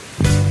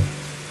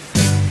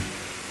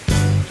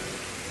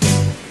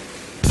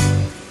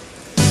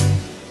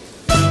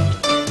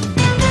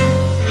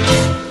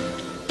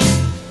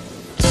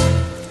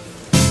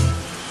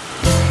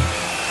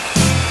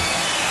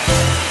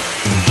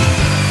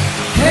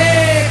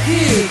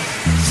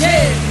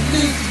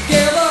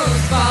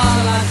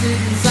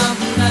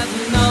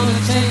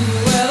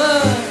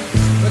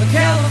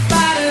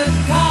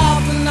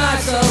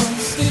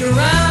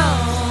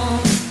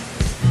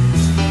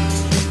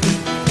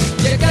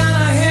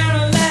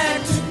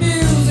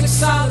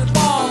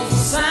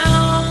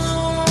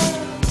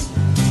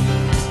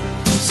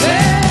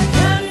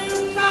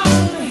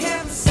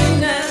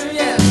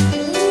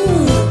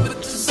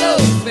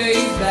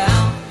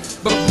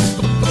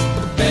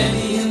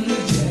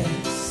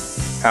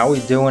How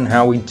we doing?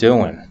 How we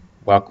doing?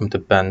 Welcome to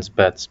Ben's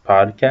Bets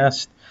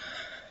podcast.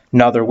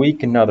 Another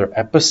week, another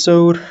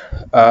episode.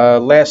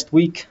 Last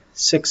week,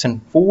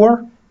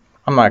 6-4.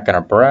 I'm not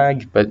gonna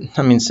brag, but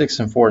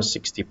 6-4 is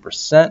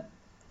 60%.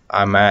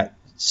 I'm at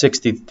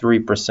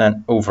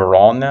 63%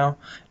 overall now.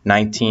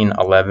 19,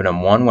 11,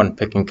 and 1 when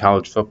picking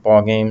college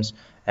football games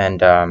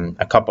and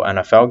a couple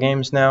NFL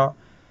games now.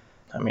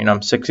 I'm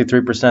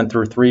 63%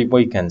 through 3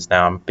 weekends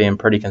now. I'm being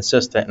pretty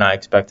consistent, and I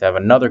expect to have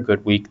another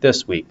good week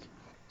this week.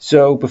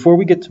 So before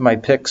we get to my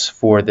picks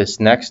for this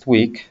next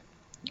week,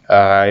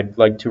 I'd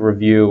like to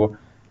review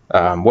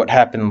what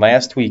happened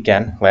last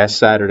weekend, last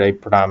Saturday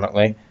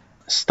predominantly.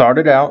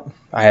 Started out,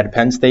 I had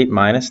Penn State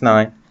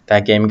 -9.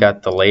 That game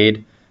got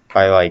delayed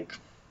by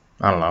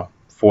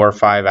 4 or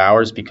 5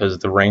 hours because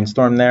of the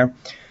rainstorm there.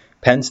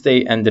 Penn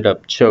State ended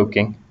up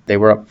choking. They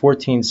were up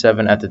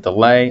 14-7 at the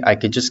delay. I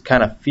could just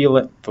kind of feel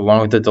it the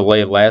longer the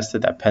delay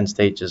lasted that Penn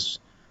State just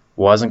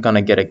wasn't going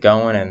to get it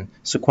going, and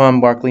Saquon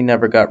Barkley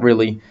never got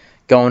really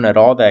going at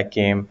all that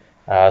game.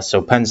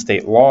 So Penn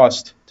State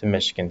lost to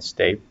Michigan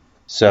State.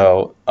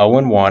 So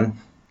 0-1.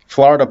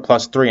 Florida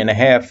plus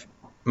 3.5.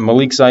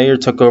 Malik Zaire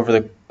took over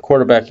the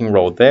quarterbacking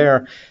role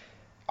there.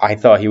 I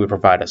thought he would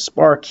provide a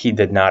spark. He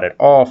did not at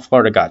all.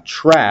 Florida got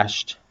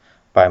trashed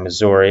by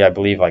Missouri, I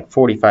believe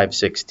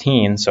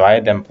 45-16. So I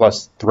had them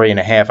plus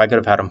 3.5. I could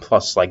have had them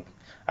plus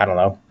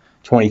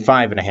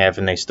 25.5,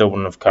 and they still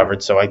wouldn't have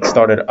covered. So I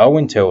started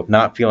 0-2,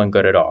 not feeling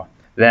good at all.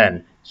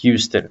 Then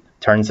Houston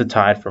turns the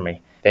tide for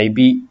me. They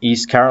beat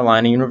East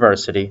Carolina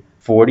University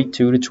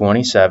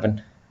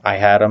 42-27. I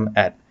had them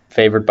at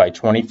favored by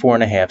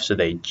 24.5, so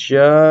they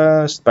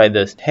just by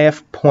this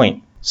half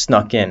point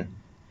snuck in,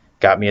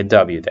 got me a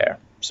W there.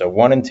 So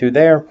 1-2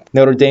 there.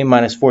 Notre Dame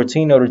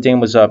 -14. Notre Dame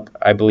was up,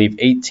 I believe,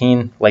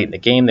 18 late in the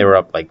game. They were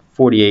up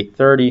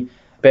 48-30.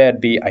 Bad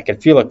beat. I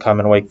could feel it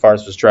coming. Wake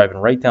Forest was driving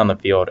right down the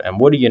field, and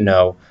what do you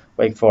know?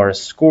 Wake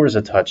Forest scores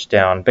a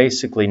touchdown,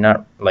 basically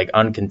not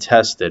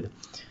uncontested.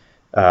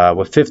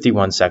 With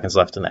 51 seconds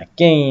left in that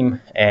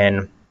game,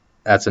 and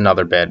that's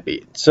another bad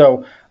beat.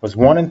 So I was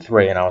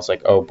 1-3, and I was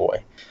like, oh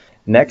boy.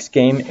 Next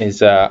game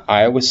is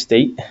Iowa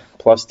State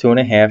plus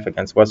 2.5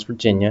 against West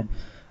Virginia.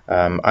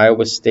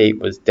 Iowa State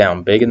was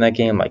down big in that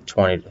game,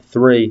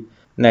 20-3.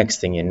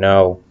 Next thing you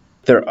know,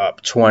 they're down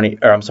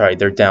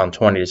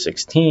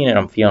 20-16, and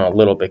I'm feeling a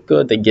little bit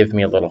good. They give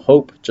me a little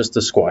hope just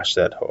to squash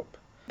that hope.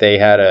 They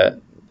had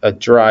a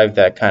drive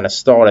that kind of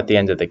stalled at the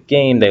end of the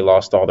game. They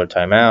lost all their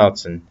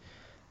timeouts, and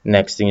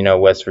next thing you know,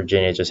 West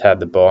Virginia just had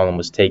the ball and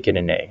was taking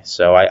an A.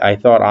 So I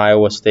thought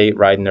Iowa State,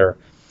 riding their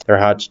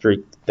hot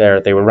streak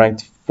there, they were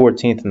ranked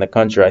 14th in the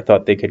country. I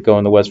thought they could go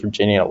into West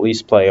Virginia and at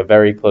least play a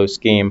very close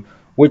game,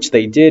 which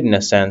they did in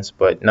a sense,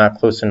 but not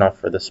close enough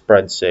for the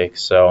spread's sake.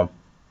 So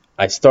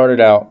I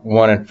started out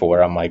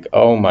 1-4. I'm like,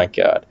 oh my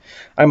God,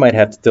 I might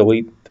have to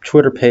delete the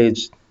Twitter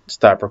page,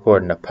 stop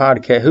recording the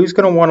podcast. Who's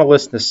going to want to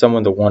listen to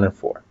someone to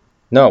 1-4?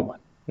 No one.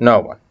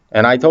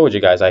 And I told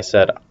you guys, I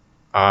said,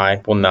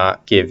 I will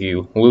not give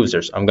you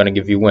losers. I'm going to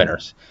give you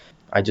winners.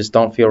 I just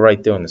don't feel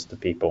right doing this to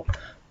people.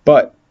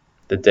 But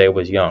the day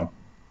was young.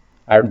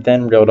 I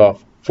then reeled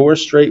off 4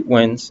 straight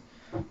wins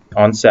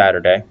on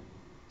Saturday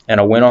and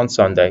a win on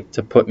Sunday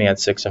to put me at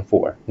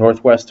 6-4.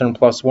 Northwestern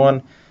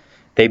 +1.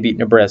 They beat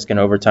Nebraska in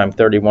overtime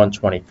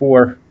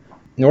 31-24.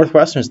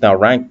 Northwestern's now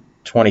ranked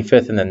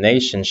 25th in the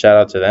nation. Shout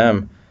out to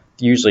them.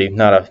 Usually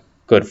not a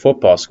good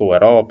football school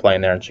at all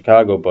playing there in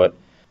Chicago, but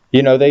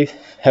they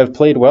have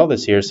played well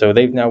this year, so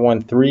they've now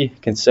won 3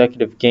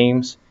 consecutive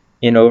games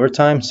in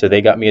overtime, so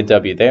they got me a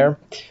W there.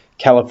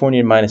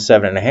 California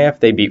 -7.5.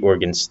 They beat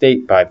Oregon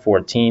State by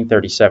 14,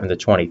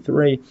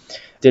 37-23.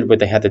 Did what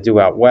they had to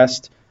do out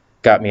west.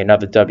 Got me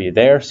another W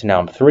there, so now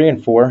I'm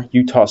 3-4.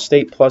 Utah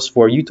State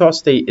 +4. Utah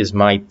State is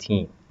my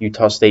team.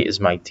 Utah State is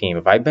my team.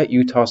 If I bet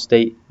Utah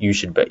State, you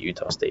should bet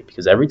Utah State,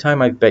 because every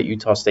time I've bet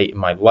Utah State in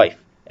my life,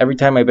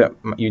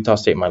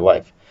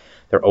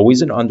 they're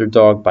always an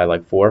underdog by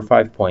 4 or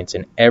 5 points,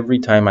 and every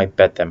time I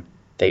bet them,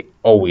 they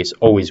always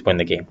win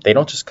the game. They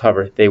don't just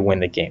cover, they win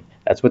the game.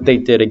 That's what they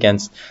did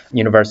against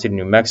University of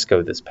New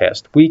Mexico this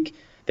past week.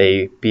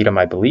 They beat them,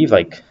 I believe,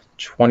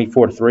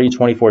 24-3,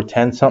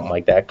 24-10, something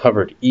like that,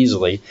 covered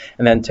easily.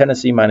 And then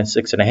Tennessee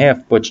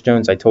 -6.5. Butch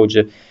Jones, I told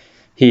you,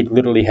 he'd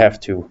literally have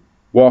to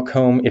walk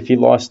home if he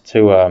lost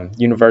to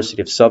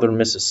University of Southern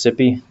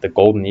Mississippi, the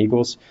Golden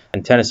Eagles.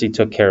 And Tennessee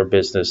took care of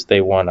business. They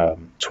won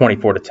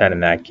 24-10 in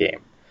that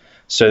game.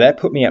 So that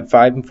put me at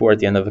 5-4 at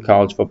the end of the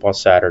college football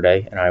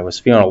Saturday, and I was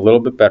feeling a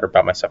little bit better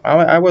about myself.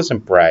 I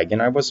wasn't bragging,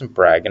 but I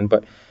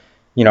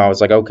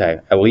was like, okay,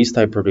 at least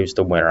I produced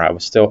a winner. I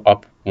was still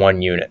up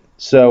 1 unit.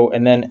 So,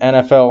 and then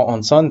NFL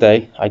on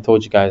Sunday, I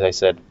told you guys, I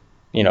said,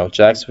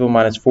 Jacksonville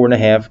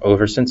 -4.5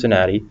 over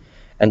Cincinnati,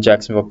 and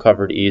Jacksonville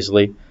covered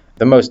easily.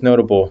 The most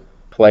notable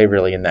play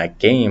really in that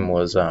game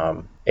was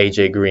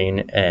A.J.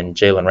 Green and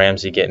Jalen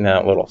Ramsey getting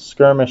that little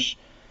skirmish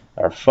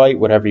or fight,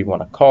 whatever you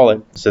want to call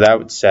it. So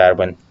that was sad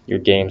when your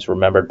game's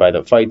remembered by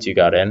the fights you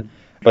got in.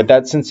 But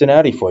that's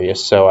Cincinnati for you.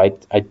 So I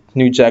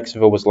knew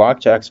Jacksonville was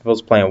locked.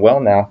 Jacksonville's playing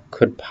well now.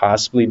 Could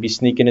possibly be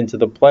sneaking into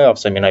the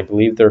playoffs. I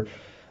believe they're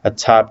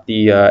atop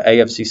the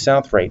AFC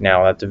South right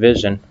now, that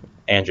division.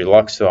 Andrew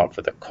Luck's still out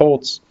for the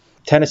Colts.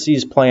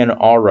 Tennessee's playing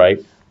all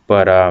right,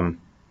 but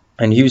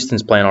and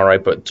Houston's playing all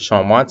right, but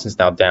Deshaun Watson's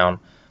now down.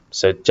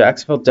 So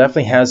Jacksonville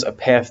definitely has a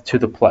path to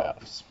the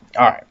playoffs.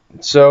 All right,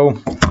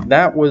 so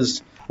that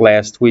was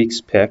last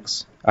week's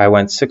picks. I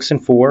went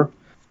 6-4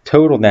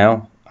 total.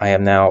 Now I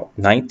am now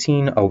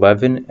 19,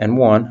 11, and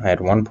 1. I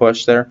had one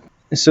push there.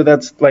 So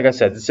that's, like I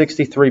said,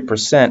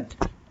 63%.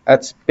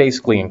 That's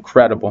basically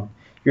incredible.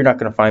 You're not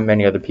going to find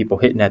many other people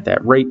hitting at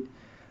that rate.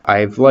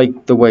 I've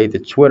liked the way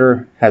that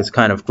Twitter has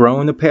kind of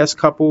grown the past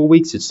couple of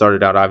weeks. It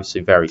started out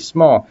obviously very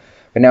small,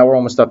 but now we're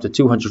almost up to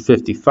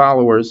 250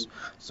 followers.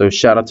 So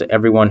shout out to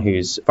everyone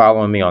who's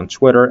following me on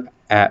Twitter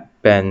at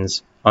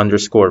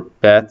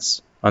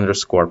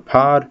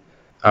Benz_bets_pod.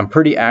 I'm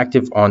pretty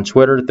active on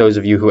Twitter. Those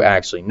of you who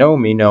actually know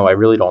me know I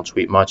really don't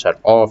tweet much at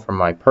all from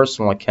my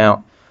personal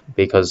account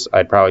because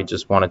I'd probably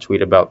just want to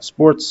tweet about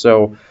sports.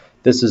 So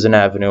this is an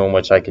avenue in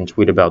which I can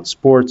tweet about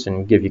sports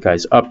and give you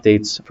guys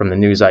updates from the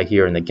news I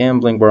hear in the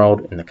gambling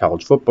world, in the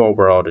college football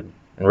world, and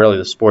really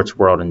the sports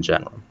world in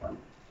general.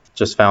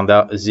 Just found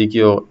out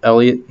Ezekiel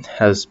Elliott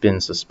has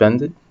been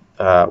suspended.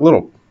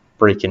 Little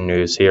breaking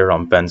news here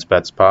on Ben's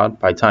Bets Pod.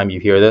 By the time you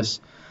hear this,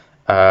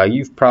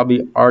 you've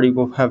probably already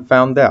will have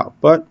found out.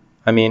 But,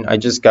 I mean, I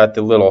just got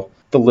the little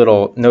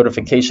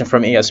notification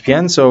from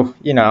ESPN, so,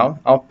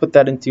 I'll put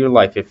that into your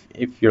life.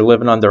 If you're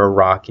living under a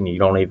rock and you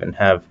don't even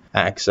have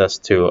access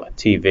to a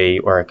TV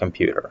or a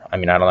computer. I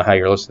mean, I don't know how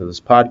you're listening to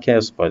this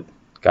podcast, but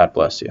God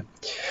bless you.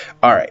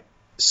 All right,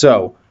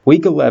 so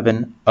week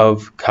 11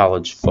 of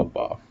college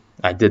football.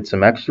 I did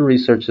some extra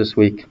research this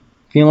week.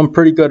 Feeling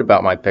pretty good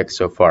about my picks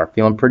so far.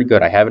 Feeling pretty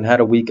good. I haven't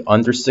had a week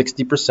under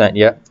 60%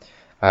 yet.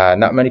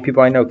 Not many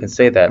people I know can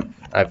say that.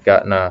 I've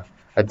gotten a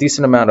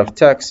decent amount of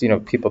texts.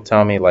 People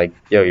tell me like,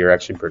 yo, you're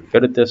actually pretty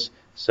good at this.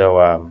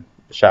 So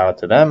shout out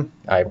to them.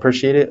 I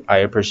appreciate it. I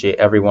appreciate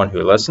everyone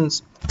who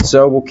listens.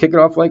 So we'll kick it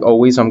off like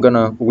always. I'm going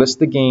to list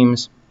the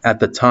games at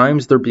the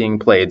times they're being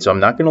played. So I'm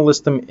not going to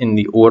list them in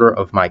the order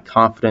of my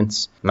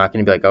confidence. I'm not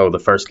going to be like, oh, the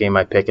first game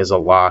I pick is a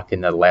lock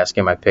and the last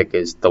game I pick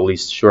is the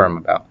least sure I'm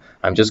about.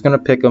 I'm just going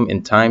to pick them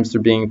in times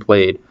they're being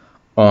played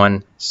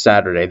on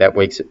Saturday. That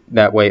way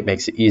it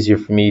makes it easier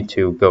for me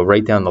to go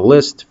right down the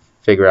list,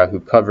 figure out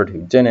who covered,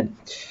 who didn't,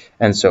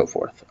 and so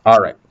forth. All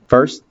right,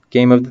 first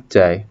game of the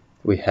day,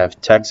 we have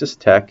Texas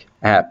Tech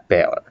at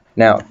Baylor.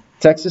 Now,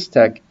 Texas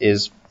Tech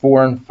is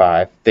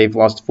 4-5. They've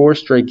lost 4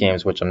 straight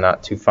games, which I'm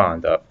not too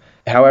fond of.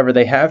 However,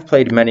 they have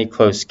played many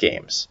close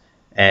games.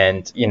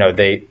 And,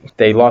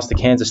 they lost to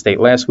Kansas State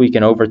last week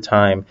in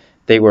overtime.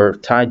 They were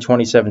tied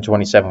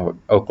 27-27 with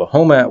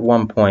Oklahoma at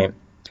one point.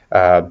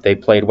 They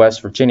played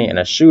West Virginia in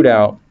a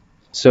shootout.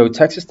 So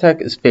Texas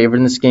Tech is favored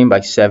in this game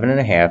by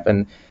 7.5.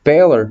 And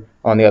Baylor,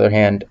 on the other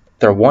hand,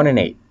 they're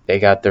 1-8. They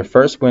got their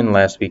first win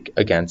last week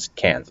against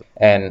Kansas.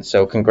 And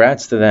so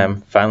congrats to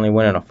them finally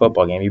winning a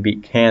football game. You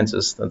beat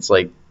Kansas. That's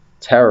like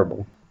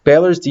terrible.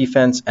 Baylor's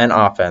defense and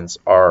offense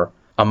are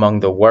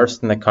among the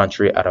worst in the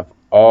country out of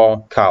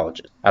all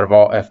colleges, out of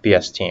all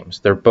FBS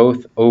teams. They're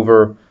both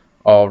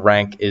overall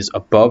rank is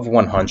above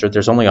 100.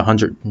 There's only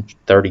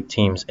 130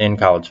 teams in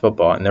college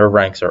football, and their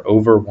ranks are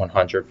over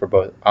 100 for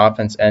both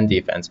offense and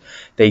defense.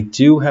 They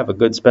do have a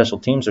good special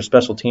teams. Their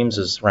special teams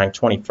is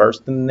ranked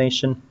 21st in the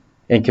nation.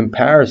 In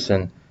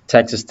comparison,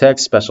 Texas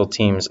Tech's special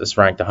teams is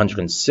ranked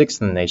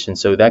 106th in the nation,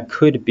 so that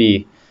could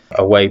be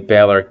a way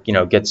Baylor,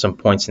 gets some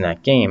points in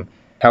that game.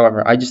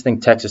 However, I just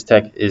think Texas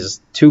Tech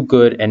is too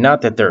good, and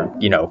not that they're,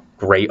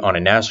 great on a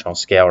national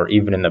scale or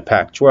even in the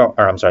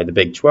the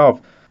Big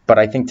 12, but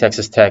I think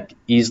Texas Tech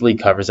easily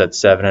covers at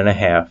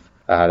 7.5.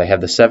 They have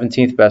the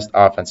 17th best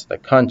offense in the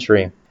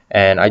country,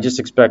 and I just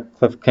expect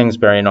Cliff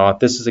Kingsbury and all.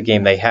 This is a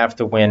game they have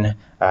to win,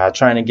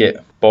 trying to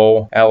get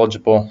bowl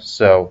eligible,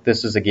 so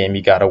this is a game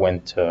you got to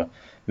win to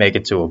make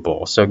it to a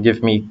bowl. So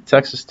give me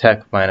Texas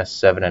Tech minus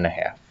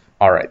 7.5.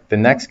 All right, the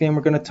next game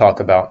we're going to talk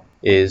about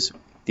is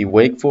the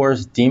Wake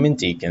Forest Demon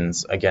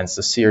Deacons against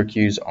the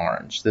Syracuse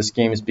Orange. This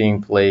game is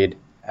being played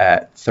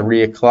at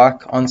 3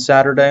 o'clock on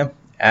Saturday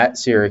at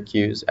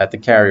Syracuse at the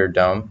Carrier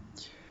Dome.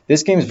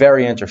 This game is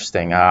very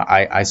interesting.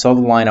 I saw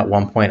the line at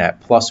one point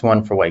at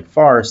 +1 for Wake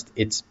Forest.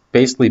 It's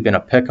basically been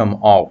a pick'em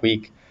all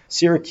week.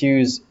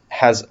 Syracuse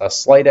has a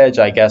slight edge,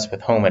 I guess,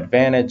 with home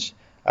advantage.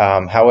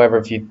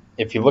 However,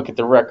 if you look at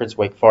the records,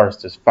 Wake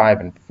Forest is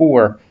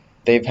 5-4.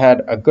 They've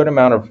had a good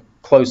amount of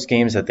close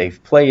games that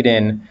they've played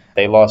in.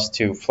 They lost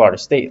to Florida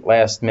State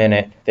last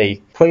minute.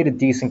 They played a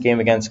decent game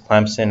against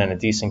Clemson and a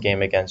decent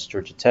game against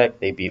Georgia Tech.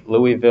 They beat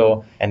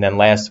Louisville. And then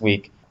last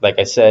week, like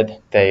I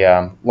said, they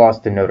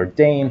lost to Notre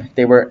Dame.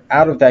 They were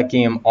out of that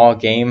game all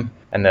game.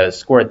 And the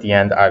score at the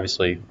end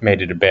obviously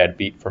made it a bad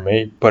beat for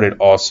me. But it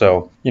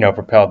also,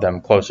 propelled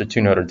them closer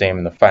to Notre Dame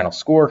in the final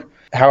score.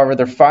 However,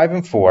 they're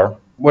 5-4.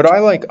 What I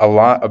like a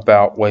lot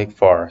about Wake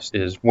Forest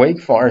is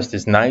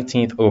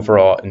 19th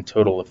overall in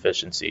total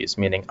efficiencies,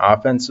 meaning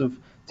offensive,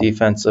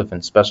 defensive,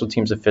 and special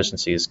teams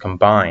efficiencies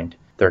combined.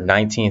 They're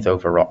 19th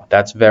overall.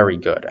 That's very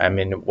good. I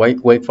mean,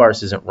 Wake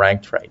Forest isn't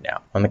ranked right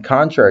now. On the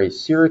contrary,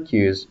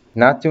 Syracuse,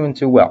 not doing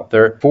too well.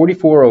 They're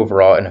 44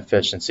 overall in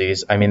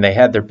efficiencies. I mean, they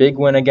had their big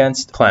win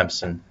against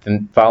Clemson.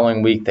 The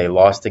following week, they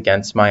lost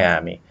against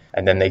Miami.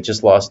 And then they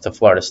just lost to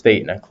Florida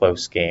State in a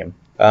close game.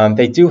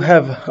 They do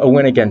have a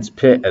win against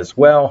Pitt as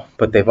well,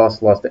 but they've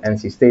also lost to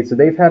NC State. So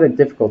they've had a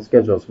difficult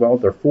schedule as well.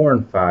 They're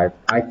 4-5.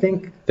 I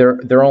think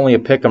they're only a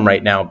pick'em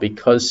right now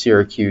because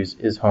Syracuse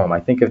is home. I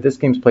think if this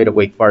game's played at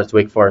Wake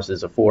Forest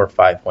is a 4 or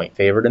 5 point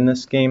favorite in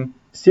this game.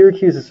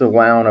 Syracuse is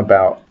allowing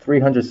about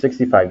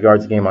 365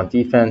 yards a game on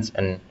defense,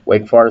 and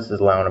Wake Forest is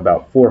allowing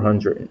about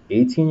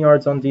 418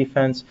 yards on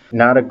defense.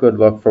 Not a good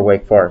look for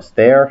Wake Forest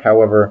there.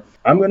 However,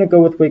 I'm going to go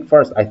with Wake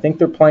Forest. I think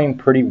they're playing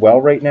pretty well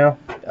right now.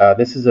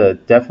 This is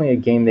definitely a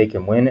game they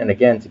can win. And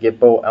again, to get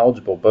bowl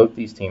eligible, both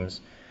these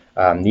teams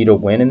need a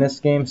win in this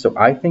game. So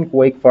I think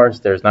Wake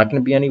Forest, there's not going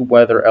to be any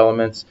weather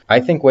elements. I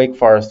think Wake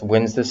Forest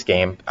wins this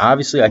game.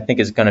 Obviously, I think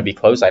it's going to be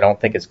close. I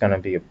don't think it's going to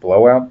be a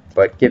blowout.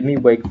 But give me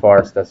Wake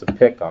Forest as a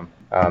pick-em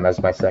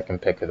as my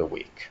second pick of the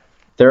week.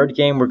 Third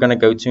game we're going to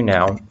go to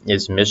now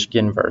is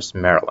Michigan versus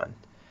Maryland.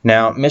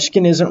 Now,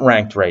 Michigan isn't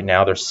ranked right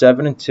now. They're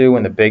 7-2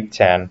 in the Big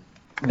Ten.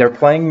 They're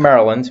playing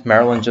Maryland.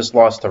 Maryland just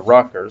lost to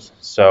Rutgers.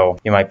 So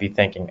you might be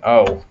thinking,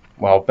 oh,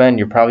 well, Ben,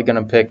 you're probably going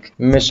to pick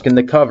Michigan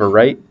to cover,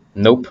 right?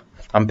 Nope.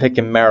 I'm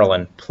picking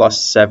Maryland plus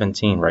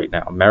 17 right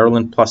now.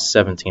 Maryland plus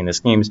 17.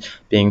 This game's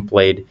being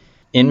played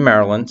in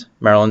Maryland.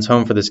 Maryland's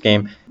home for this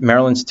game.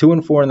 Maryland's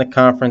 2-4 in the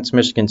conference.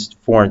 Michigan's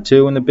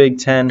 4-2 in the Big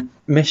Ten.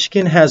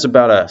 Michigan has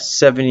about a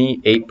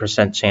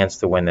 78% chance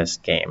to win this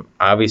game.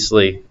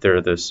 Obviously,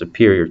 they're the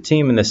superior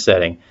team in this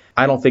setting.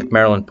 I don't think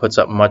Maryland puts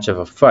up much of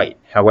a fight.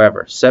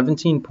 However,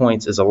 17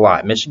 points is a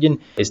lot. Michigan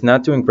is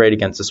not doing great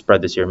against the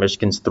spread this year.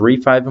 Michigan's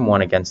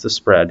 3-5-1 against the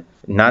spread.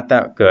 Not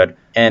that good.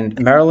 And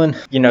Maryland,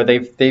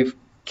 they've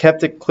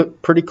kept it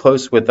pretty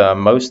close with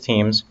most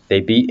teams. They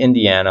beat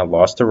Indiana,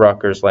 lost to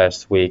Rutgers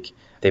last week.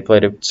 They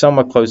played a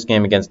somewhat close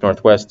game against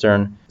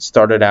Northwestern,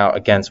 started out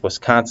against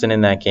Wisconsin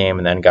in that game,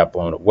 and then got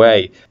blown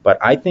away. But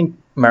I think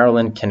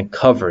Maryland can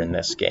cover in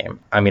this game.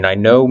 I mean, I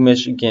know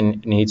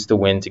Michigan needs to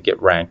win to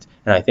get ranked,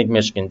 and I think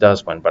Michigan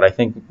does win, but I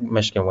think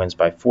Michigan wins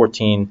by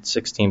 14,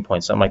 16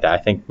 points, something like that.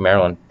 I think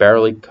Maryland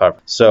barely covers.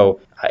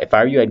 So if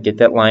I were you, I'd get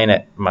that line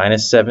at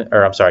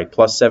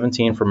plus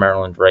 17 for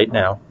Maryland right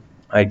now.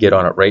 I'd get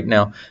on it right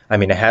now. I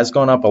mean, it has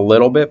gone up a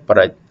little bit,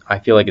 but I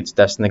feel like it's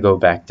destined to go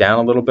back down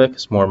a little bit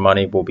because more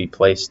money will be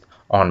placed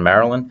on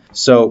Maryland.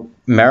 So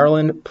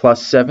Maryland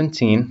plus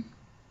 17.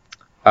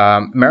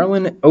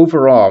 Maryland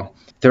overall,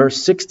 they're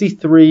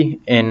 63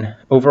 in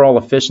overall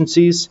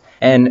efficiencies,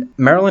 and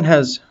Maryland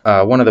has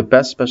one of the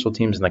best special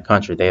teams in the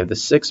country. They have the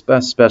 6th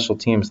best special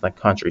teams in the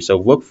country. So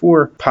look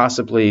for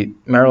possibly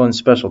Maryland's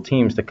special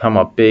teams to come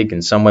up big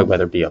in some way,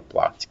 whether it be a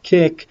blocked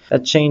kick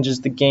that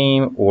changes the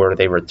game or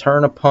they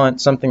return a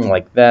punt, something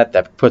like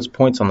that puts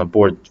points on the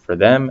board for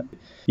them.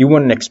 You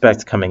wouldn't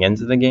expect coming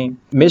into the game.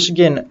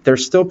 Michigan, they're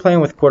still playing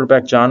with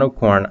quarterback John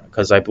O'Korn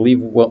because I believe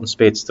Wilton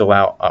Spade's still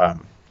out.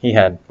 He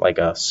had like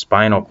a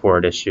spinal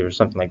cord issue or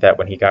something like that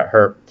when he got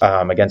hurt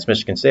against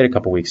Michigan State a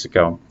couple weeks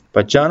ago.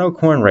 But John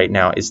O'Korn right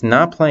now is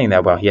not playing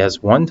that well. He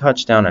has 1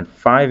 touchdown and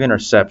 5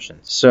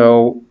 interceptions.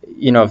 So,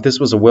 if this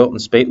was a Wilton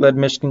Spate-led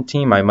Michigan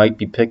team, I might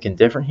be picking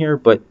different here.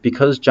 But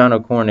because John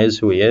O'Korn is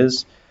who he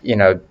is,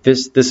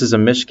 this is a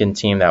Michigan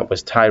team that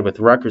was tied with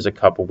Rutgers a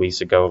couple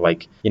weeks ago,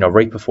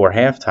 right before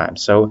halftime.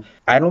 So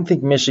I don't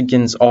think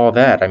Michigan's all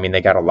that. I mean,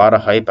 they got a lot of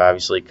hype,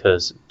 obviously,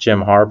 because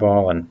Jim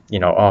Harbaugh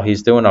and, all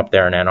he's doing up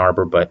there in Ann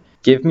Arbor. But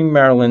give me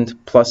Maryland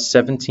plus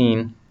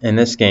 17 in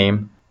this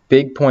game.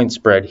 Big point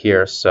spread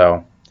here,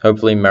 so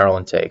hopefully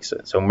Maryland takes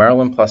it. So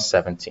Maryland plus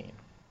 17.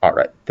 All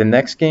right, the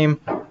next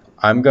game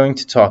I'm going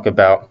to talk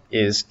about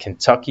is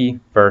Kentucky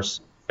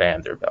versus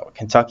Vanderbilt.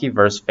 Kentucky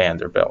versus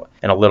Vanderbilt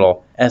in a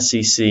little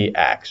SEC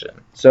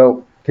action.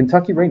 So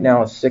Kentucky right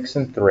now is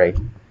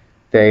 6-3.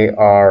 They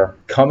are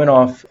coming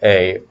off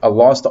a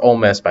loss to Ole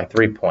Miss by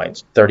 3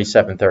 points,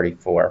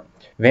 37-34.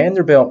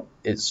 Vanderbilt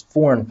is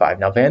 4-5.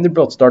 Now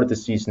Vanderbilt started the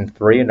season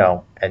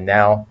 3-0, and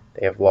now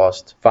they have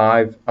lost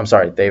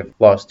they've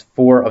lost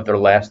 4 of their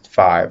last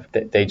 5.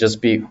 They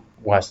just beat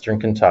Western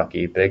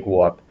Kentucky, big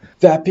whoop.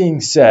 That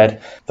being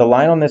said, the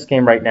line on this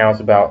game right now is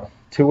about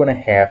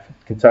 2.5.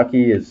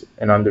 Kentucky is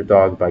an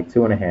underdog by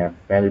 2.5.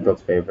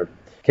 Vanderbilt's favored.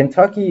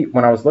 Kentucky,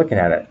 when I was looking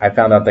at it, I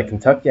found out that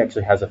Kentucky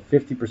actually has a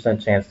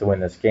 50% chance to win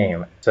this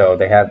game. So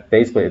they have,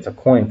 basically, it's a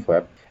coin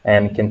flip.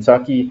 And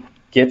Kentucky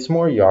gets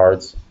more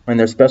yards, and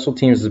their special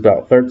teams is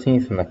about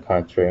 13th in the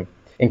country.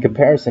 In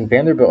comparison,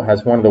 Vanderbilt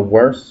has one of the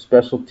worst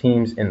special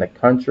teams in the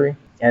country.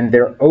 And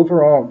their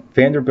overall,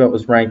 Vanderbilt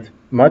was ranked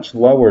much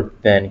lower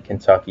than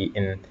Kentucky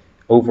in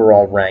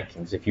overall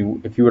rankings. If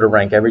you were to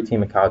rank every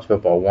team in college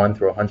football 1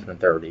 through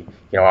 130,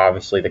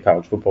 obviously the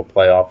college football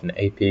playoff and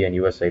the AP and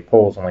USA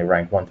polls only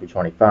rank 1 through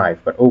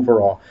 25, but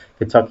overall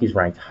Kentucky's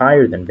ranked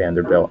higher than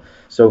Vanderbilt.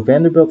 So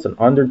Vanderbilt's an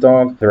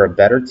underdog. They're a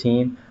better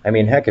team. I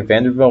mean, heck, if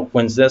Vanderbilt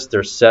wins this,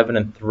 they're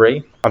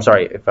 7-3. I'm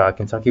sorry, if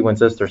Kentucky wins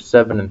this, they're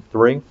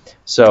 7-3.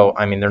 So,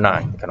 I mean, they're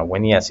not going to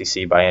win the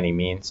SEC by any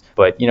means,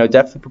 but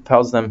definitely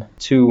propels them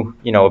to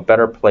a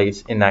better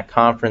place in that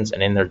conference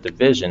and in their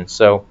division.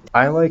 So,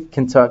 I like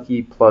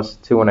Kentucky plus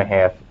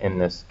 2.5 in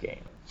this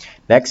game.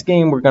 Next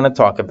game we're going to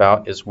talk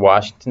about is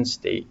Washington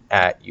State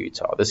at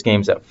Utah. This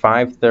game's at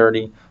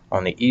 5:30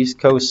 on the East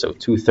Coast, so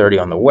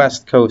 2:30 on the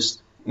West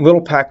Coast.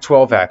 Little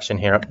Pac-12 action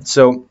here.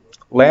 So,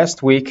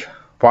 last week,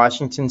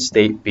 Washington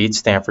State beat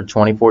Stanford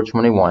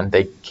 24-21.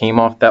 They came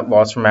off that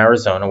loss from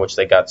Arizona, which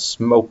they got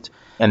smoked,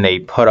 and they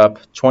put up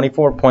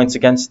 24 points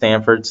against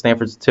Stanford.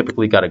 Stanford's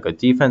typically got a good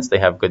defense. They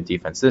have good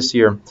defense this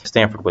year.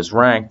 Stanford was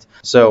ranked.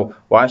 So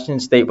Washington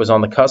State was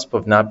on the cusp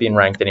of not being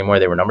ranked anymore.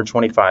 They were number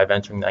 25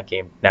 entering that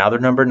game. Now they're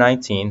number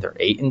 19. They're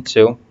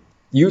 8-2.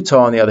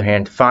 Utah, on the other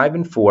hand,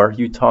 5-4.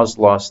 Utah's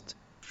lost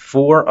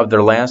 4 of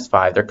their last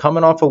 5. They're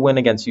coming off a win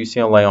against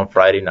UCLA on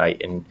Friday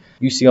night, and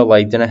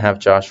UCLA didn't have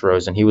Josh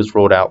Rosen. He was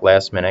ruled out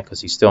last minute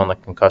because he's still on the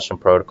concussion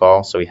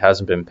protocol, so he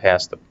hasn't been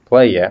passed to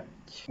play yet.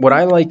 What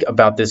I like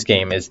about this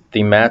game is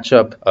the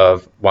matchup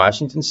of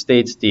Washington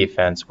State's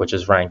defense, which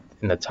is ranked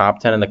in the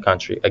top 10 in the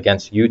country,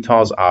 against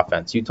Utah's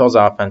offense. Utah's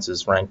offense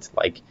is ranked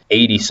like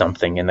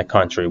 80-something in the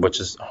country, which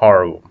is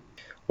horrible.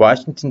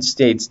 Washington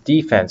State's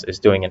defense is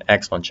doing an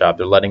excellent job.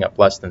 They're letting up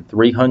less than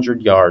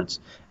 300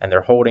 yards, and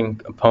they're holding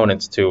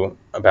opponents to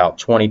about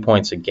 20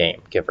 points a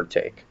game, give or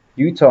take.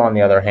 Utah, on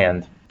the other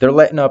hand, they're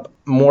letting up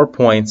more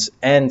points,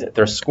 and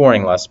they're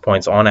scoring less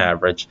points on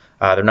average.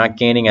 They're not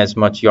gaining as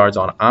much yards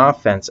on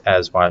offense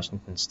as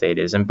Washington State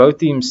is. And both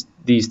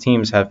these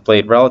teams have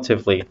played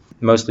relatively,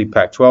 mostly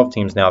Pac-12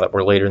 teams now that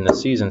we're later in the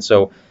season.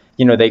 So,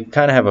 they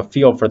kind of have a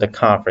feel for the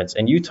conference.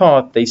 And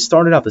Utah, they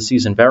started out the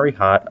season very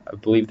hot. I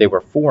believe they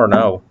were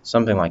 4-0,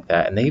 something like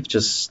that. And they've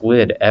just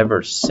slid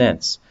ever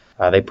since.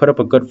 They put up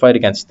a good fight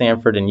against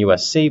Stanford and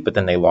USC, but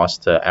then they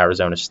lost to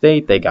Arizona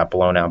State. They got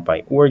blown out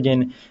by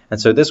Oregon. And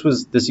so this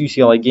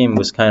UCLA game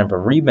was kind of a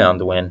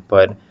rebound win.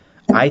 But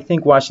I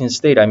think Washington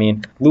State,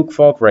 Luke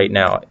Falk right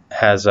now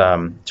has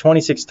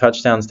 26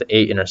 touchdowns to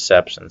 8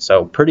 interceptions.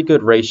 So pretty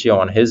good ratio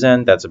on his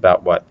end. That's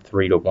about,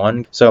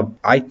 3-1. So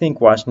I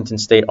think Washington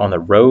State on the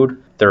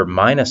road, they're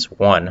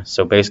 -1.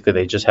 So basically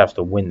they just have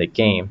to win the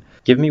game.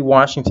 Give me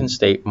Washington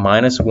State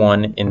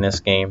 -1 in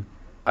this game.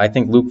 I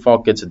think Luke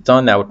Falk gets it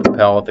done. That would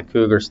propel the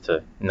Cougars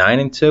to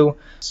 9-2.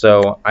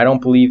 So I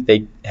don't believe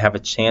they have a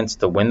chance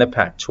to win the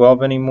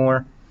Pac-12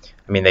 anymore.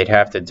 They'd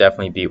have to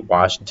definitely beat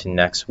Washington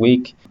next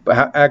week.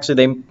 But actually,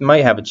 they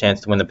might have a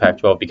chance to win the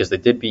Pac-12 because they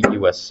did beat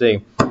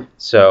USC.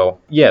 So,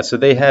 so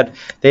they'd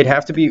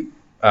have to beat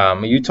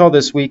Utah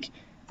this week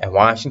and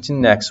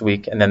Washington next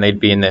week, and then they'd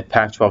be in the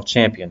Pac-12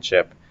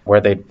 championship where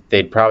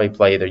they'd probably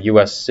play either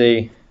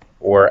USC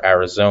or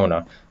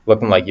Arizona,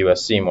 looking like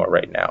USC more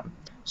right now.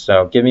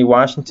 So give me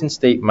Washington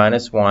State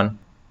 -1.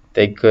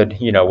 They could,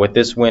 with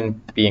this win,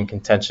 be in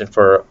contention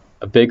for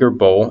a bigger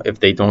bowl if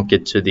they don't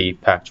get to the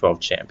Pac-12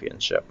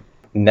 championship.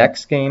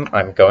 Next game,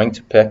 I'm going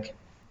to pick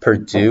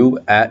Purdue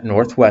at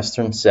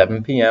Northwestern,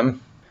 7 p.m.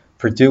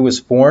 Purdue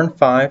is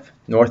 4-5.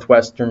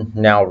 Northwestern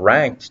now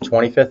ranked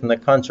 25th in the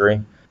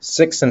country,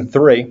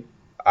 6-3.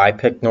 I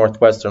picked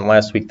Northwestern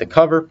last week to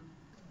cover.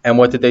 And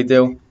what did they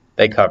do?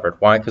 They covered.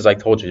 Why? Because I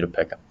told you to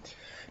pick them.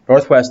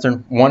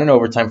 Northwestern won in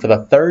overtime for the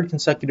third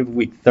consecutive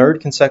week.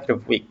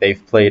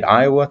 They've played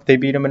Iowa. They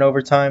beat them in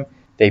overtime.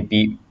 They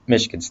beat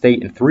Michigan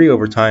State in 3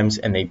 overtimes,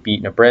 and they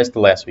beat Nebraska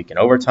last week in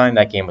overtime.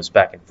 That game was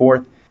back and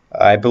forth.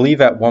 I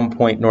believe at one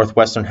point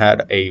Northwestern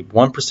had a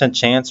 1%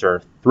 chance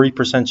or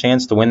 3%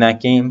 chance to win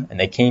that game, and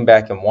they came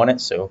back and won it,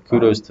 so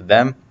kudos to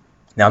them.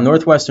 Now,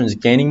 Northwestern is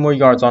gaining more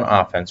yards on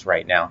offense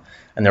right now,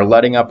 and they're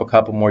letting up a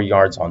couple more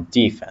yards on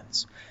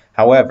defense.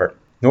 However,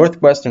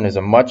 Northwestern is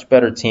a much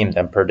better team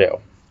than Purdue.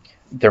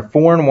 They're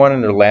 4-1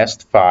 in their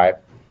last 5.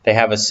 They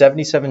have a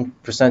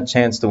 77%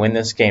 chance to win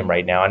this game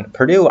right now. And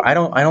Purdue, I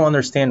don't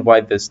understand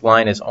why this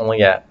line is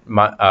only at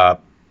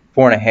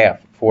 4.5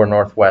 for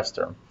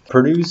Northwestern.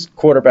 Purdue's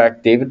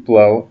quarterback, David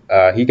Blow,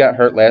 he got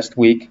hurt last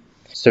week,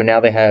 so now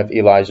they have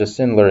Elijah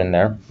Sindler in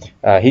there.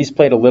 He's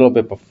played a little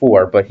bit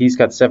before, but he's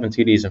got 7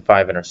 TDs and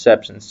 5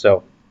 interceptions,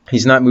 so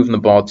he's not moving the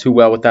ball too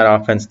well with that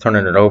offense,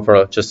 turning it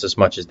over just as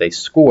much as they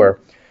score.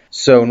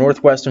 So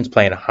Northwestern's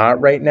playing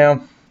hot right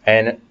now,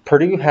 and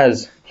Purdue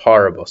has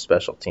horrible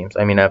special teams.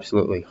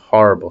 Absolutely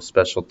horrible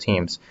special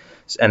teams.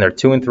 And they're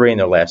 2-3 in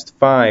their last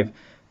 5.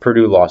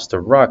 Purdue lost to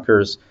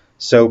Rutgers.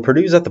 So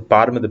Purdue's at the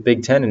bottom of the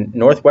Big Ten, and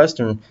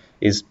Northwestern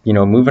is,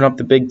 moving up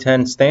the Big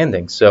Ten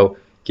standings. So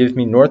give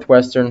me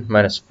Northwestern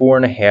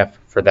 -4.5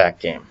 for that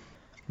game.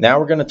 Now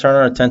we're going to turn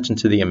our attention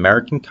to the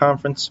American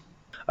Conference,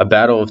 a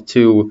battle of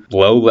 2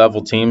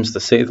 low-level teams, to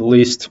say the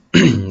least.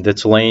 The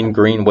Tulane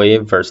Green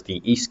Wave versus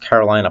the East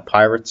Carolina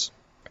Pirates.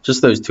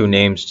 Just those 2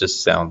 names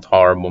just sound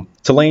horrible.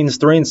 Tulane's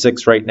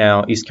 3-6 right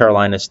now. East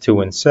Carolina's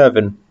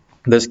 2-7.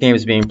 This game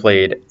is being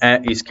played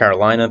at East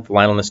Carolina. The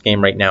line on this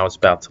game right now is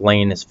about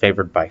Tulane is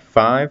favored by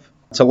 5.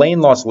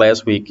 Tulane lost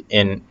last week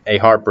in a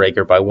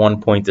heartbreaker by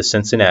 1 point to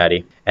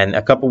Cincinnati. And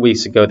a couple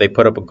weeks ago, they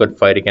put up a good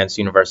fight against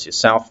University of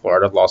South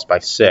Florida, lost by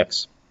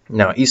 6.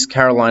 Now, East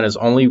Carolina's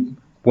only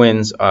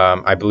wins,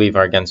 I believe,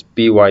 are against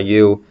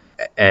BYU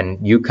and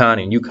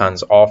UConn, and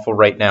UConn's awful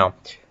right now.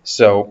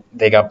 So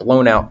they got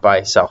blown out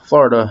by South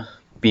Florida,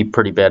 beat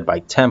pretty bad by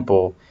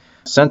Temple.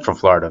 Central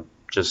Florida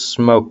just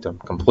smoked them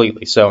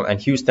completely. So, and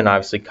Houston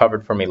obviously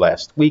covered for me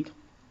last week.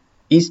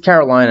 East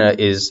Carolina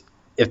is,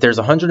 if there's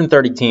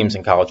 130 teams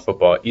in college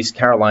football, East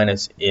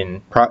Carolina's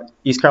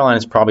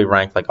probably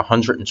ranked like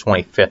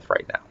 125th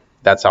right now.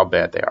 That's how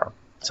bad they are.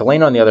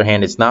 Tulane, on the other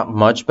hand, is not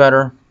much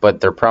better,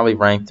 but they're probably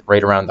ranked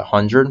right around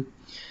 100.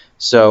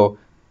 So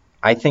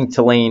I think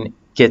Tulane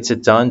gets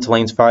it done.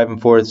 Tulane's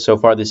 5-4 so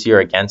far this year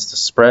against the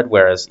spread,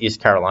 whereas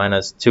East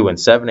Carolina's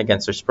 2-7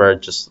 against their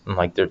spread, just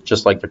like their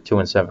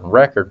 2-7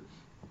 record.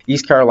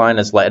 East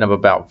Carolina's letting up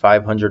about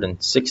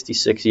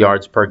 566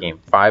 yards per game.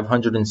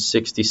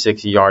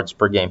 566 yards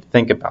per game.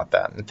 Think about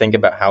that, and think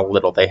about how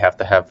little they have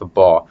to have the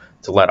ball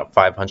to let up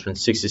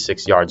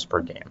 566 yards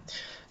per game.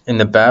 In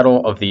the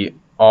battle of the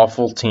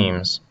awful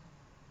teams,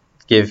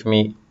 give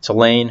me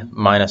Tulane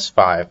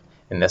 -5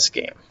 in this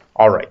game.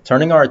 All right,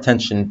 turning our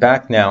attention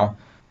back now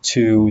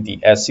to the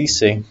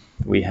SEC,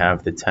 we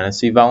have the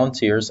Tennessee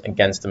Volunteers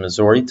against the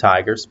Missouri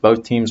Tigers.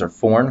 Both teams are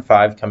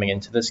 4-5 coming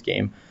into this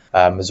game.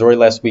 Missouri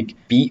last week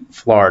beat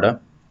Florida.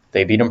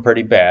 They beat them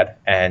pretty bad.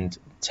 And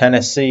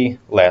Tennessee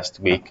last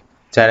week,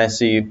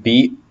 Tennessee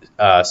beat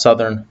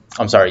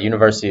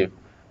University of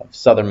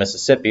Southern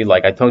Mississippi,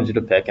 like I told you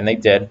to pick, and they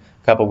did.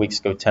 A couple weeks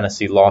ago,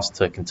 Tennessee lost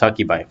to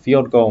Kentucky by a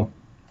field goal.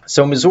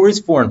 So Missouri's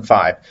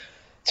 4-5.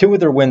 Two of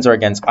their wins are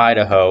against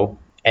Idaho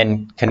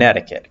and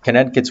Connecticut.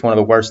 Connecticut's one of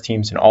the worst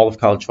teams in all of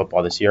college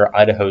football this year.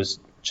 Idaho's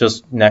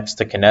just next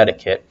to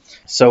Connecticut.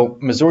 So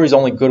Missouri's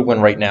only good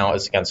win right now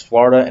is against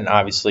Florida, and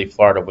obviously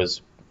Florida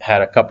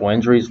had a couple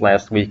injuries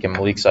last week, and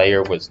Malik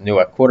Zaire was new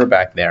at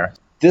quarterback there.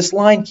 This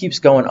line keeps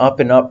going up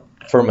and up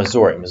for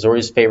Missouri.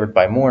 Missouri's favored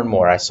by more and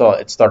more. I saw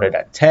it started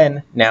at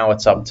 10. Now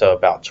it's up to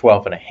about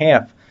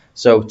 12.5.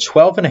 So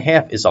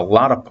 12.5 is a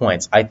lot of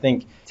points. I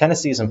think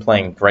Tennessee isn't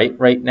playing great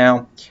right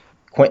now.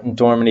 Quentin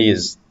Dormady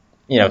is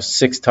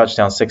 6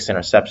 touchdowns, 6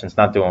 interceptions,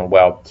 not doing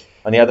well.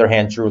 On the other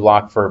hand, Drew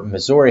Lock for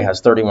Missouri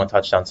has 31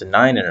 touchdowns and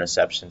 9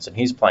 interceptions, and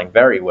he's playing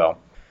very well.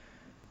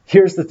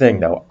 Here's the thing,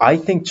 though. I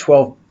think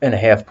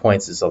 12.5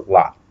 points is a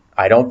lot.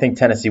 I don't think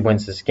Tennessee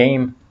wins this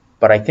game,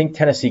 but I think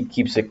Tennessee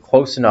keeps it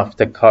close enough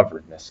to cover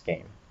in this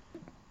game.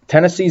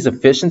 Tennessee's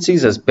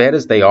efficiencies, as bad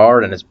as they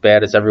are and as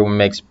bad as everyone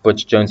makes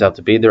Butch Jones out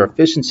to be, their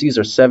efficiencies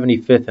are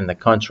 75th in the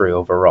country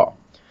overall.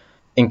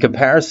 In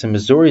comparison,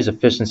 Missouri's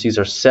efficiencies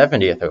are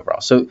 70th overall.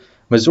 So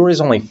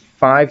Missouri's only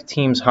 5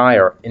 teams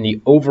higher in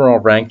the overall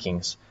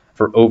rankings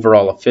for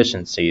overall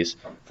efficiencies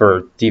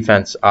for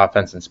defense,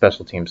 offense, and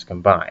special teams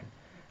combined.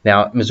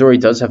 Now, Missouri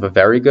does have a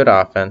very good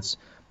offense,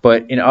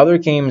 but in other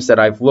games that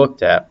I've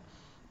looked at,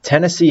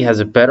 Tennessee has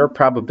a better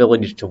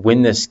probability to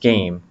win this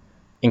game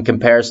in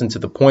comparison to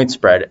the point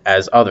spread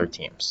as other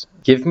teams.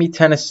 Give me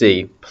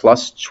Tennessee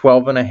plus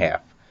 12.5.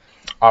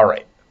 All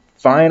right.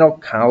 Final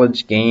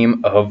college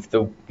game of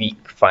the week.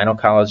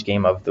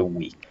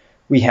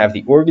 We have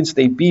the Oregon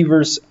State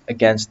Beavers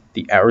against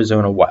the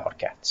Arizona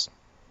Wildcats.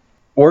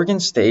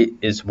 Oregon State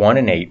is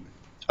 1-8,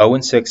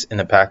 0-6 in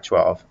the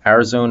Pac-12.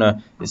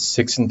 Arizona is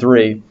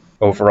 6-3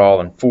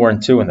 overall and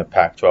 4-2 in the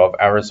Pac-12.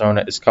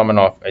 Arizona is coming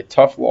off a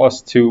tough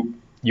loss to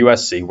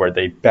USC, where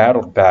they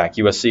battled back.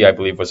 USC, I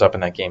believe, was up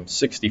in that game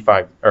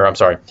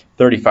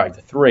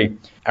 35-3.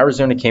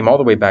 Arizona came all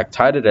the way back,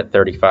 tied it at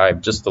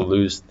 35, just to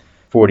lose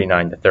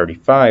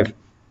 49-35.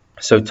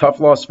 So tough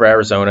loss for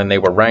Arizona, and they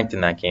were ranked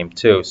in that game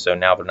too, so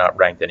now they're not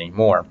ranked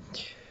anymore.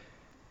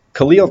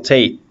 Khalil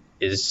Tate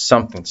is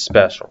something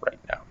special right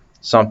now.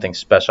 Something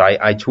special.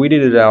 I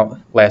tweeted it out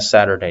last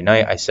Saturday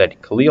night. I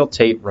said, Khalil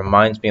Tate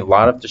reminds me a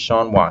lot of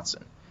Deshaun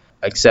Watson,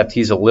 except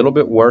he's a little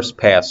bit worse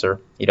passer.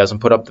 He doesn't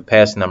put up the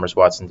passing numbers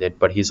Watson did,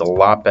 but he's a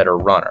lot better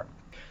runner.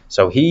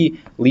 So he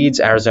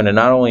leads Arizona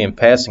not only in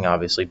passing,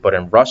 obviously, but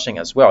in rushing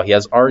as well. He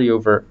has already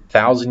over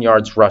 1,000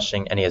 yards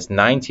rushing, and he has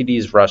 9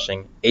 TDs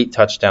rushing, 8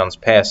 touchdowns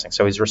passing.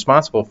 So he's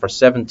responsible for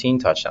 17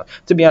 touchdowns.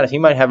 To be honest, he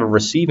might have a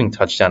receiving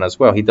touchdown as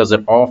well. He does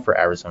it all for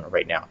Arizona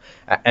right now.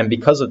 And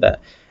because of that,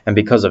 and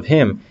because of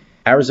him,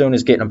 Arizona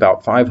is getting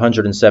about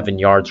 507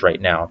 yards right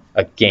now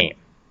a game.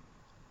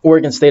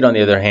 Oregon State, on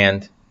the other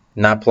hand,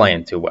 not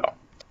playing too well.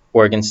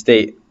 Oregon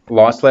State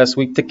lost last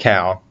week to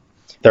Cal,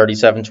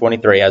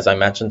 37-23, as I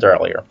mentioned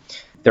earlier.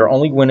 Their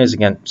only win is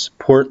against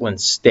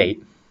Portland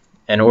State,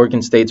 and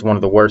Oregon State's one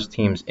of the worst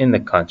teams in the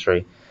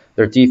country.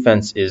 Their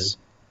defense is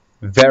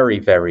very,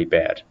 very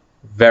bad.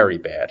 Very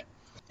bad.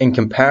 In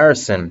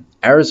comparison,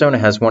 Arizona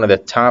has one of the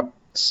top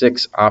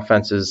 6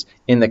 offenses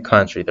in the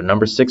country. They're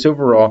number 6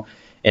 overall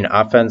in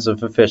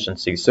offensive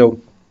efficiency.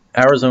 So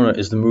Arizona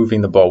is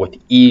moving the ball with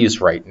ease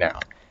right now.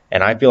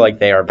 And I feel like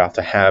they are about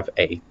to have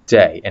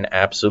an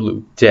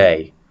absolute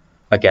day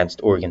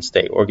against Oregon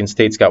State. Oregon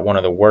State's got one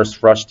of the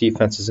worst rush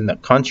defenses in the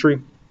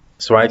country.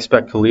 So I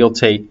expect Khalil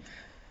Tate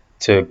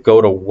to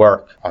go to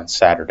work on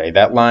Saturday.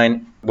 That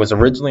line was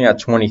originally at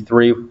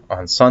 23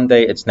 on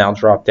Sunday. It's now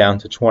dropped down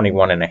to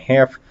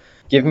 21.5.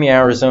 Give me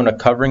Arizona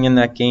covering in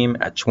that game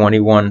at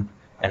 21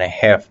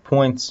 4.5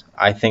 points.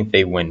 I think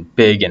they win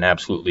big and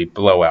absolutely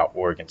blow out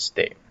Oregon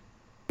State.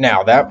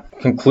 Now, that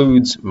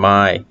concludes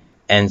my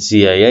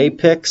NCAA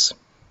picks.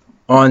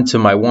 On to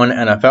my one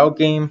NFL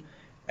game.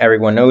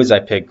 Everyone knows I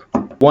pick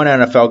one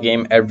NFL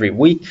game every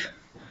week.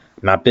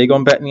 I'm not big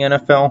on betting the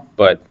NFL,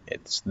 but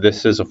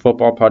this is a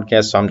football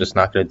podcast, so I'm just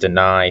not going to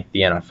deny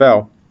the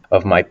NFL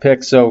of my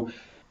pick. So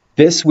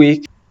this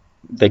week,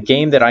 the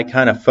game that I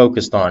kind of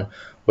focused on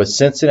was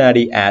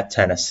Cincinnati at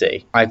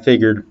Tennessee. I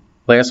figured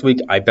last week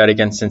I bet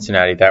against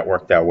Cincinnati. That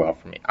worked out well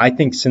for me. I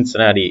think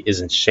Cincinnati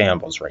is in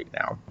shambles right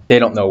now. They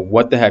don't know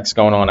what the heck's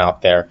going on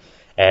out there.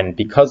 And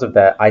because of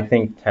that, I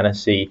think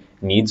Tennessee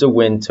needs a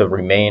win to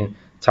remain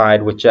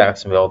tied with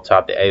Jacksonville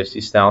atop the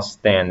AFC South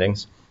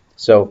standings.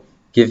 So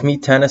give me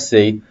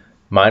Tennessee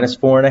minus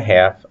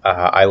 4.5.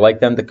 I like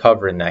them to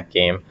cover in that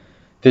game.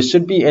 This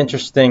should be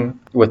interesting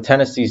with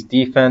Tennessee's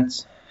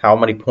defense, how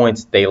many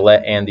points they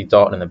let Andy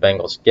Dalton and the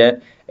Bengals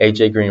get.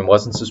 A.J. Green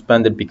wasn't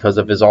suspended because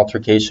of his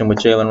altercation with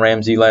Jalen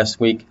Ramsey last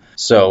week.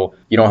 So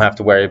you don't have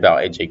to worry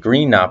about A.J.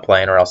 Green not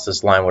playing, or else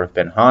this line would have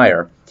been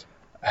higher.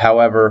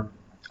 However,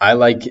 I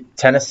like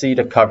Tennessee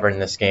to cover in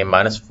this game,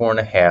 minus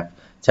 4.5.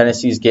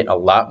 Tennessee's getting a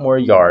lot more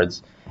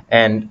yards.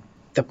 And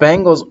the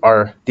Bengals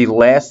are the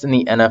last in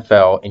the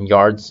NFL in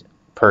yards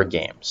per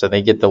game. So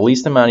they get the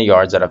least amount of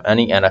yards out of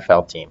any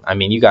NFL team. I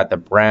mean, you got the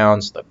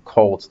Browns, the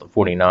Colts, the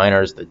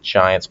 49ers, the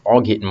Giants,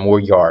 all getting more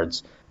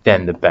yards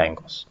than the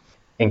Bengals.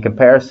 In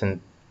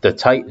comparison, the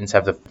Titans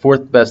have the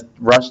fourth best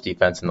rush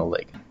defense in the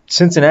league.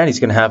 Cincinnati's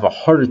going to have a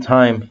harder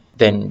time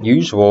than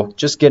usual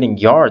just getting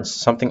yards,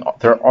 something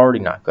they're already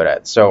not good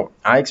at. So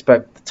I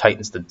expect the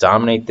Titans to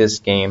dominate this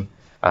game,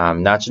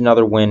 notch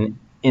another win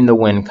in the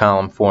win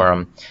column for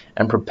them,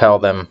 and propel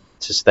them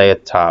to stay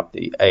atop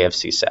the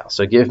AFC South.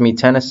 So give me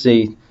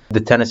Tennessee,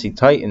 the Tennessee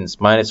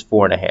Titans, minus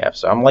 4.5.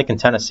 So I'm liking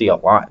Tennessee a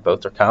lot,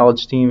 both their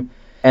college team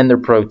and their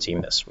pro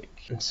team this week.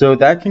 So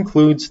that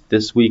concludes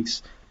this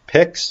week's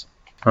picks.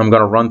 I'm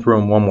going to run through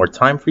them one more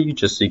time for you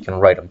just so you can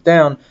write them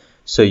down,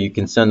 so you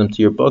can send them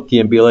to your bookie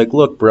and be like,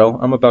 look, bro,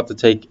 I'm about to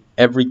take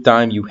every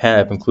dime you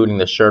have, including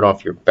the shirt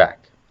off your back.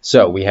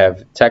 So we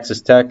have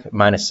Texas Tech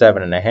minus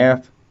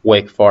 7.5,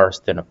 Wake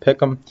Forest in a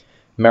pick'em,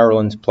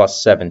 Maryland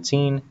plus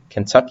 17,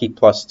 Kentucky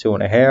plus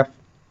 2.5,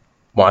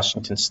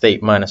 Washington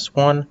State minus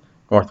 1,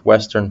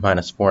 Northwestern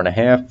minus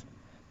 4.5,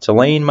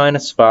 Tulane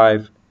minus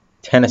 5,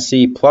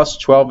 Tennessee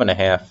plus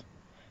 12.5,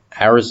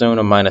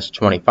 Arizona minus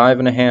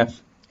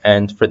 25.5,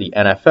 and for the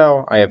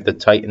NFL, I have the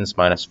Titans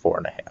minus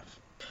 4.5.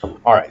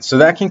 All right, so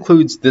that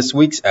concludes this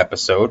week's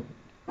episode.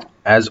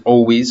 As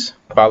always,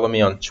 follow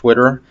me on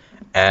Twitter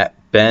at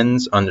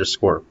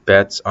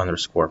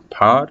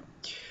Benz_bets_pod.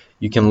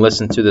 You can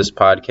listen to this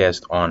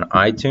podcast on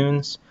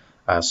iTunes.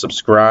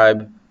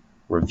 Subscribe,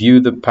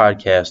 review the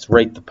podcast,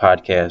 rate the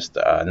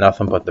podcast,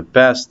 nothing but the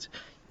best.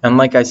 And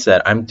like I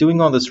said, I'm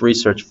doing all this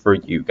research for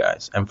you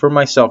guys and for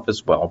myself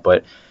as well.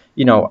 But,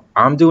 you know,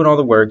 I'm doing all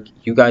the work.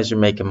 You guys are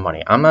making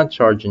money. I'm not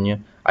charging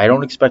you. I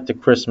don't expect a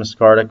Christmas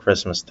card at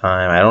Christmas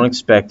time. I don't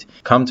expect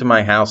come to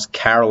my house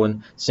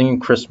caroling, singing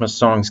Christmas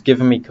songs,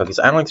 giving me cookies.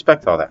 I don't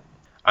expect all that.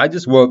 I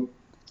just want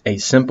a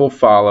simple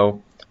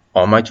follow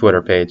on my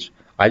Twitter page.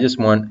 I just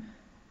want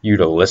you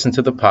to listen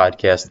to the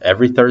podcast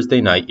every Thursday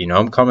night. You know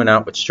I'm coming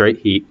out with straight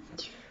heat.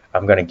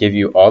 I'm going to give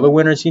you all the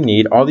winners you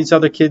need. All these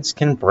other kids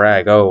can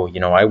brag, oh, you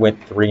know, I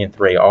went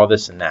 3-3, all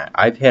this and that.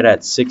 I've hit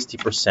at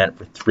 60%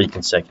 for 3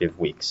 consecutive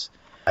weeks.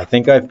 I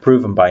think I've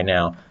proven by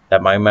now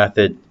that my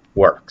method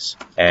works.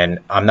 And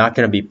I'm not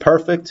going to be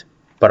perfect,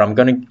 but I'm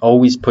going to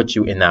always put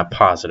you in that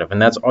positive.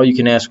 And that's all you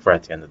can ask for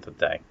at the end of the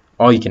day.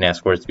 All you can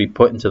ask for is to be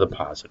put into the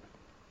positive.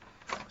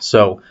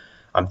 So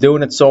I'm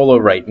doing it solo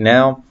right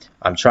now.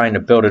 I'm trying to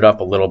build it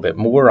up a little bit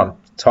more. I'm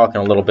talking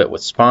a little bit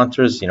with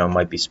sponsors. You know,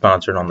 might be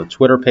sponsored on the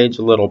Twitter page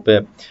a little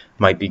bit.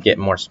 Might be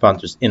getting more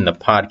sponsors in the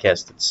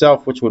podcast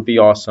itself, which would be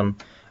awesome.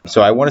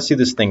 So I want to see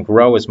this thing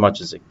grow as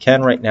much as it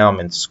can. Right now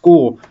I'm in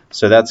school,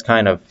 so that's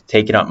kind of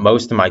taking up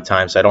most of my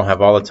time, so I don't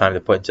have all the time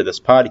to put into this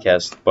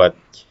podcast. But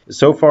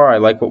so far, I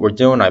like what we're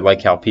doing. I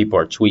like how people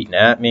are tweeting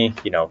at me,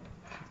 you know,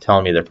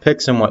 telling me their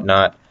picks and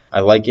whatnot.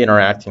 I like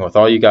interacting with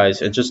all you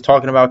guys and just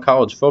talking about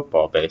college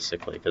football,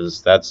 basically,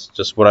 because that's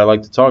just what I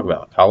like to talk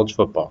about, college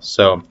football.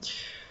 So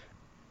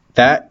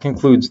that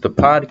concludes the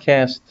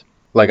podcast.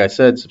 Like I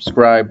said,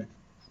 subscribe,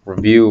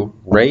 review,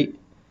 rate,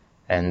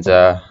 and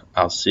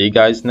I'll see you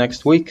guys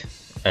next week.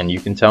 And you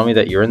can tell me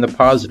that you're in the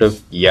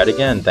positive yet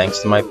again, thanks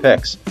to my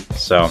picks.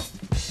 So,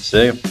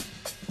 see you.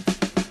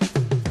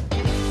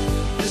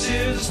 This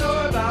is a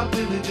story about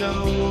Billy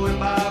Joe and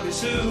Bobby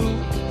Sue.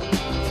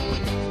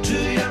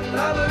 2 young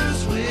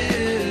lovers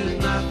with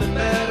nothing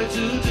better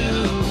to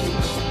do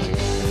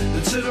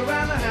than sit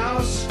around the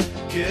house,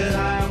 get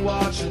high and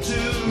watch a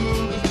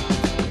tube.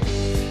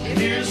 And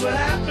here's what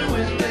happened.